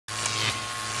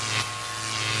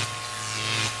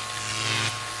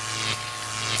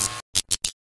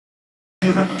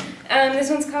This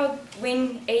one's called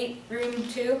Wing 8, Room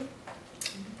 2.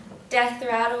 Death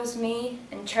rattles me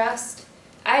and trust.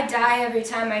 I die every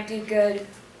time I do good,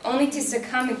 only to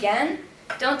succumb again?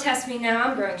 Don't test me now,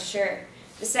 I'm growing sure.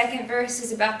 The second verse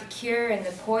is about the cure and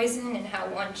the poison and how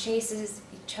one chases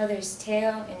each other's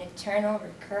tail in eternal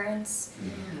recurrence.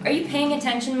 Are you paying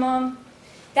attention, Mom?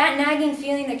 That nagging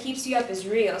feeling that keeps you up is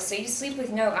real, so you sleep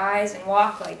with no eyes and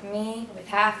walk like me, with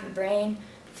half a brain,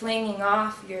 flinging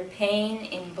off your pain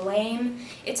in blame.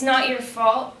 It's not your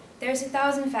fault. There's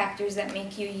 1,000 factors that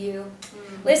make you you.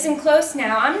 Listen close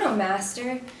now, I'm no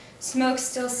master. Smoke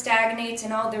still stagnates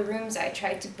in all the rooms I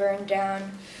tried to burn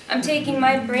down. I'm taking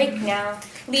my break now.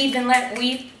 Leave and let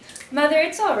weep. Mother,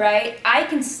 it's all right. I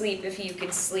can sleep if you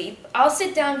can sleep. I'll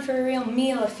sit down for a real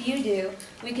meal if you do.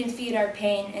 We can feed our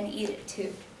pain and eat it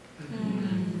too.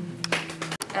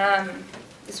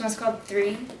 This one's called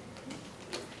 3.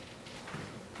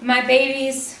 My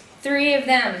babies, 3 of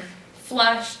them,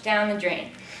 flushed down the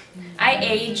drain. I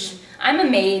age. I'm a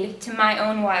maid to my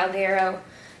own wild arrow.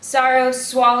 Sorrow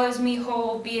swallows me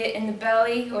whole, be it in the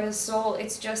belly or the soul.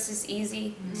 It's just as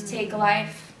easy to take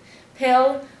life.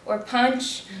 Pill or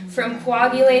punch, from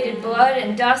coagulated blood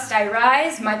and dust I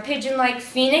rise. My pigeon-like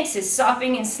phoenix is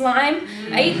sopping in slime.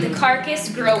 I eat the carcass,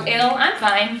 grow ill, I'm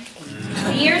fine.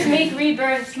 The years make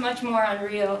rebirths much more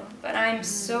unreal, but I'm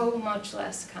so much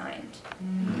less kind.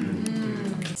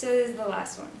 So this is the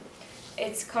last one.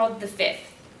 It's called the 5th.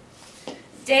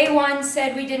 Day 1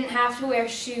 said we didn't have to wear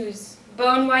shoes.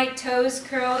 Bone-white toes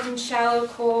curled in shallow,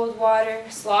 cold water,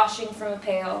 sloshing from a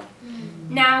pail.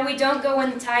 Now we don't go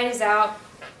when the tide is out,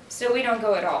 so we don't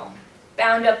go at all.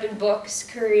 Bound up in books,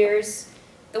 careers.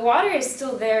 The water is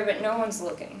still there, but no one's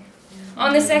looking.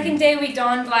 On the 2nd day, we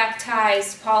don black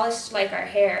ties, polished like our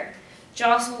hair.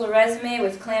 Jostle a resume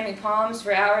with clammy palms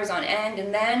for hours on end,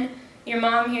 and then your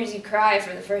mom hears you cry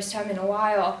for the first time in a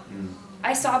while.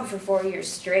 I sobbed for 4 years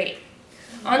straight.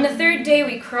 On the 3rd day,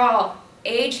 we crawl.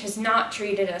 Age has not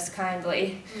treated us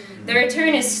kindly. The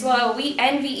return is slow. We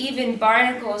envy even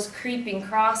barnacles creeping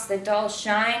across the dull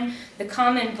shine, the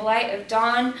common blight of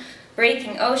dawn,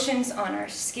 breaking oceans on our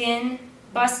skin,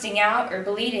 busting out or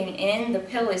bleeding in. The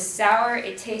pill is sour,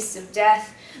 it tastes of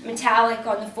death, metallic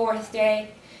on the 4th day.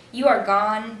 You are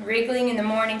gone, wriggling in the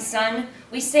morning sun.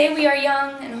 We say we are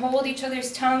young and hold each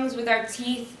other's tongues with our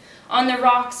teeth, on the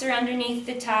rocks or underneath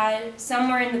the tide,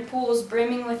 somewhere in the pools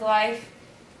brimming with life.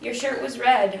 Your shirt was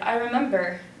red, I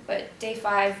remember, but day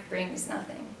 5 brings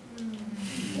nothing.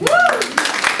 Woo!